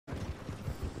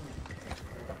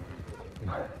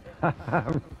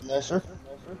Yes, sir.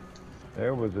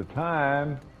 There was a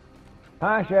time.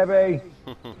 Hi, Chevy.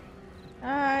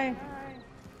 Hi.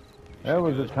 There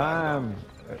was a time.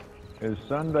 It was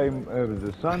Sunday. It was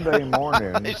a Sunday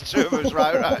morning. It's two of us,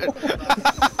 right.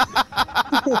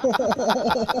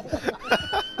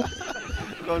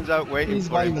 Guns out waiting He's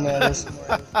for him. waving at us.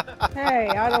 Hey,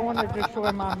 I don't want to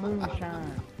destroy my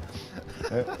moonshine.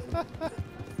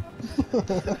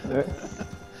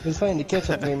 He's playing the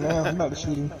catch-up game now. I'm about to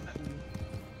shoot him.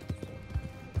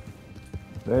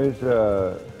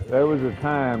 There was a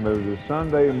time. It was a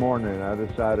Sunday morning. I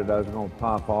decided I was going to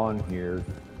pop on here,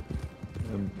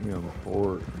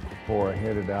 before I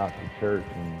headed out to church,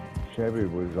 and Chevy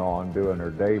was on doing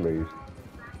her dailies,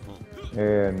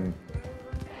 and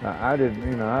I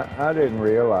didn't, I didn't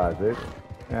realize it.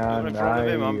 You're in front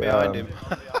of him, I'm behind him.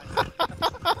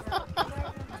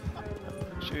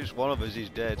 Choose one of us, he's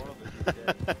dead.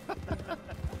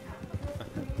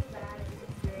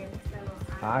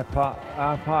 I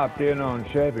popped in on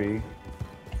Chevy,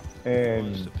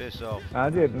 and Just to piss off. I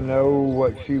didn't know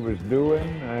what she was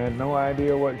doing. I had no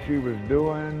idea what she was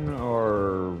doing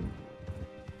or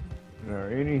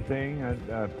anything.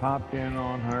 I popped in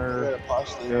on her,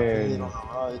 and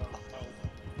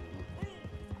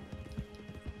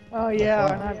Oh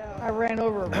yeah, and I ran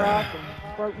over a rock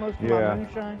and broke most of my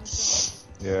moonshine.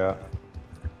 yeah,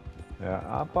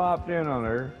 I popped in on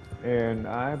her,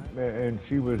 and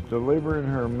she was delivering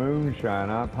her moonshine.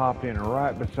 I popped in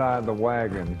right beside the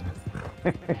wagon.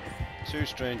 Two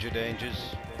stranger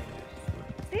dangers.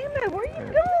 Damn it, where are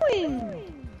you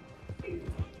going?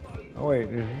 Oh wait,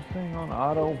 is this thing on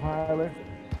autopilot?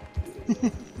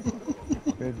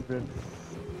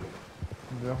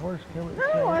 The horse coming?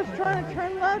 No, I was trying to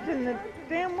turn left and the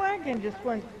damn wagon just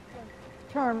went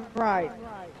turn right.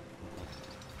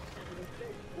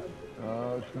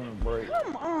 Oh, it's gonna break.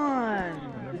 Come on!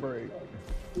 It's gonna break.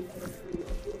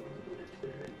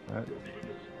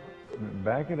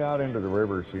 Back it out into the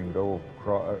river so you can go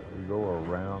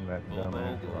around that dumb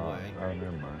rock. Oh,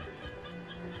 never mind.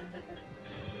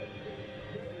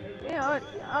 Yeah,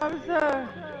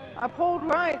 I pulled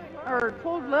right, or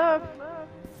pulled left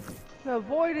to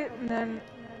avoid it, and then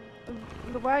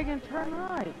the wagon turned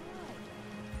right.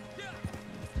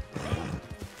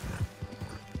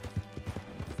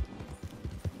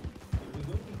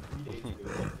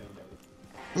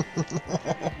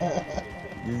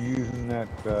 You're using that,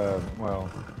 well...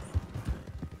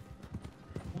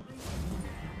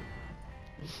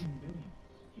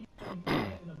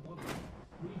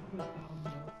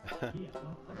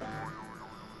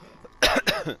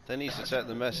 They need to take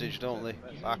the message, don't they?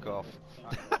 Back off.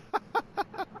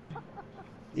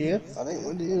 Yeah, I think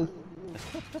we did.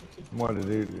 What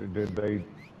did they...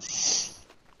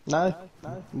 No,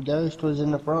 Ghost was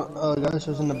in the front, Ghost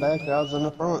was in the back, I was in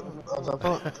the front. I was up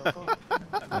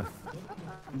front.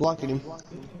 Blocking him.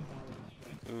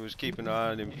 We was keeping an eye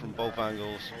on him from both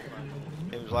angles.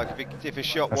 It was like if he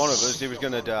shot one of us, he was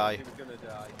going to die.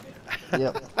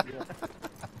 Yep.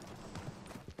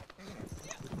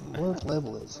 What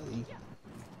level is he?